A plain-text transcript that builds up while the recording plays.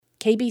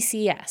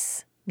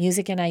KBCS,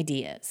 Music and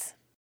Ideas.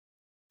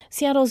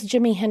 Seattle's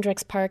Jimi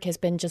Hendrix Park has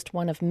been just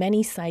one of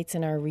many sites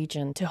in our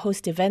region to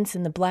host events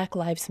in the Black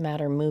Lives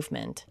Matter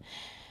movement.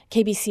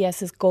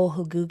 KBCS's Gol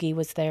Hugugi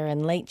was there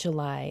in late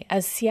July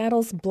as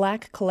Seattle's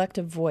Black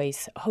Collective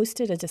Voice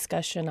hosted a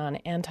discussion on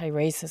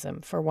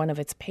anti-racism for one of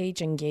its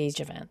Page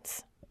Engage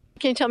events.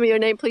 Can you tell me your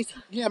name, please?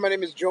 Yeah, my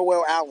name is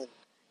Joel Allen.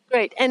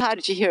 Great. And how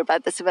did you hear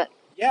about this event?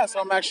 Yeah,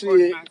 so I'm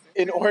actually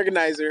an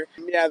organizer.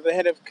 Yeah, the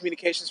head of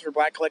communications for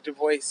Black Collective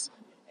Voice.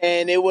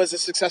 And it was a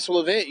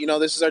successful event. You know,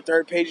 this is our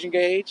third Page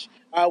Engage.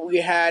 We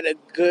had a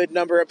good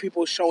number of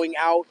people showing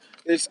out.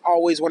 It's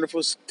always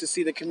wonderful to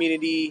see the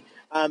community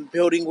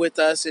building with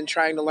us and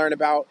trying to learn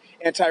about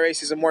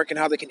anti-racism work and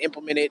how they can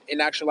implement it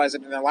and actualize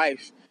it in their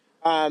life.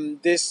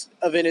 This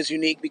event is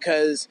unique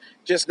because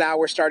just now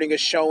we're starting a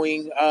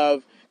showing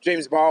of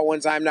James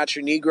Baldwin's I'm Not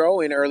Your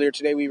Negro. And earlier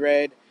today we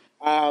read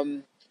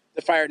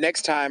The Fire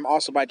Next Time,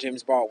 also by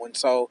James Baldwin.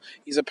 So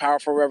he's a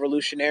powerful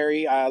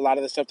revolutionary. A lot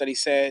of the stuff that he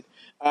said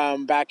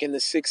back in the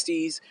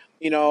 60s,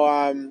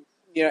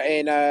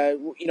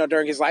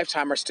 during his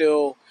lifetime are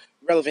still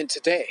relevant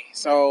today.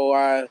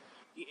 So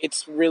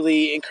it's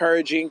really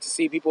encouraging to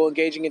see people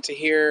engaging and to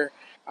hear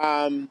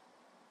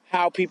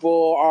how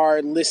people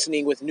are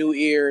listening with new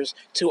ears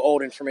to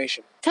old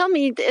information. Tell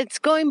me, it's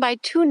going by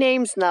two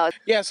names now.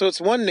 Yeah, so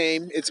it's one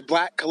name. It's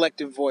Black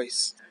Collective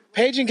Voice.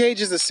 Page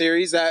Engage is a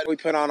series that we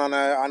put on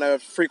a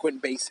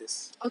frequent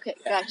basis. Okay,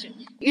 gotcha.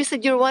 You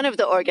said you're one of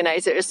the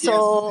organizers.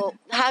 So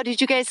yes. How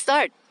did you guys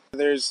start?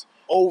 There's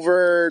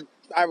over,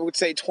 I would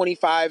say,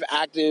 25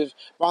 active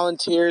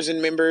volunteers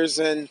and members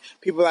and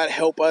people that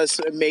help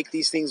us make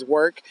these things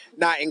work,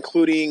 not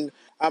including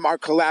our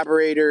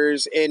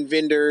collaborators and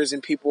vendors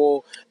and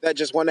people that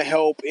just want to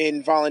help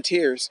in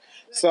volunteers.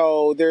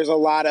 So there's a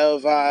lot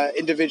of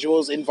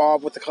individuals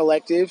involved with the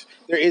collective.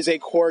 There is a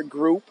core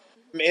group.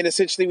 And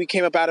essentially we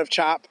came up out of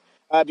CHOP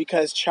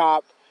because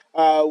CHOP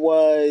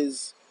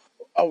was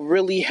a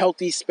really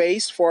healthy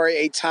space for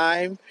a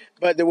time,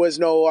 but there was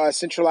no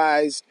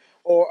centralized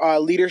or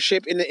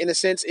leadership in a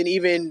sense. And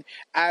even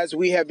as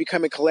we have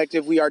become a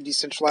collective, we are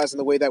decentralized in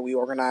the way that we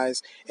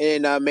organize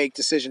and make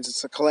decisions.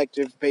 It's a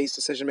collective-based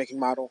decision-making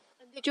model.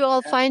 Did you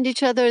all find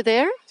each other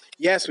there?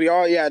 Yes, we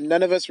all,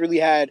 none of us really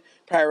had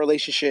prior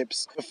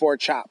relationships before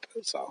CHOP,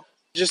 so.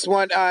 Just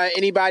want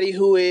anybody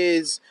who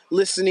is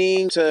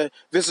listening to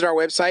visit our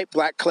website,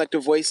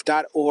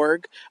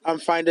 blackcollectivevoice.org.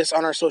 Find us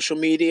on our social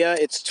media.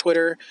 It's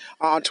Twitter.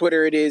 On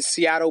Twitter, it is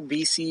Seattle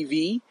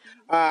BCV.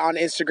 On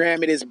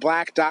Instagram, it is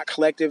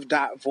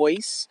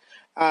black.collective.voice.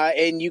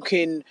 And you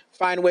can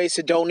find ways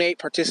to donate,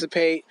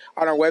 participate.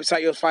 On our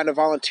website, you'll find a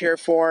volunteer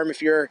form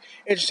if you're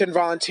interested in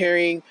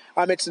volunteering.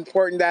 It's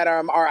important that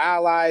our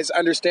allies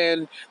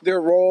understand their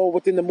role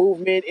within the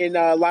movement, and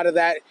a lot of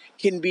that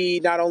can be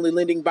not only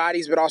lending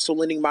bodies, but also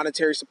lending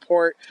monetary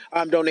support.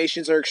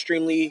 Donations are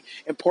extremely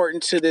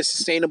important to the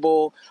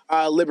sustainable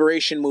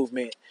liberation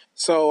movement.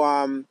 So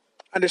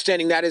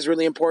understanding that is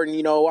really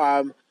important.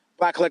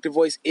 Black Collective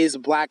Voice is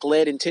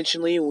Black-led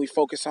intentionally, and we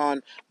focus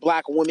on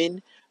Black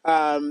women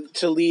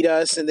to lead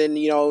us, and then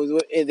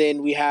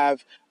we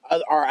have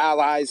our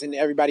allies and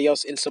everybody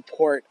else in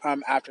support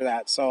after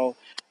that. So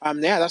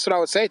that's what I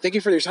would say. Thank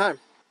you for your time.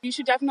 You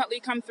should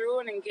definitely come through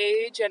and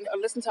engage and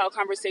listen to our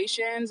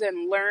conversations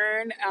and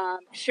learn,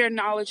 share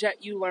knowledge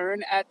that you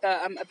learn at the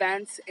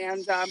events.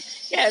 And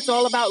it's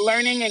all about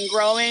learning and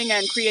growing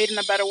and creating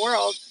a better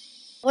world.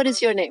 What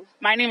is your name?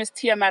 My name is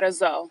Tia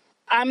Metazo.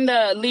 I'm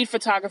the lead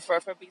photographer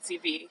for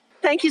BCV.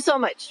 Thank you so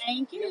much.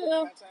 Thank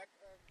you.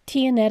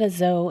 Tianetta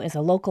Zoe is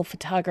a local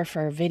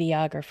photographer,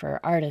 videographer,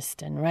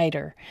 artist, and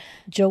writer.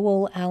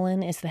 Joel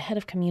Allen is the head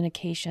of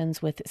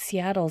communications with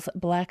Seattle's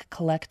Black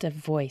Collective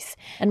Voice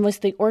and was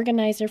the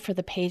organizer for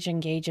the Page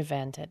Engage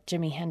event at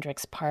Jimi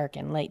Hendrix Park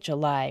in late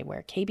July,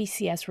 where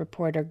KBCS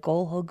reporter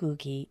Gol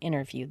Hugugi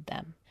interviewed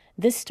them.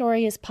 This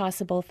story is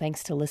possible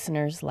thanks to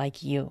listeners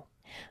like you.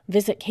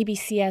 Visit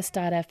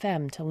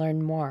kbcs.fm to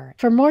learn more.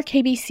 For more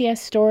KBCS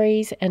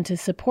stories and to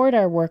support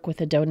our work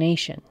with a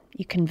donation,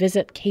 you can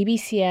visit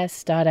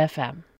kbcs.fm.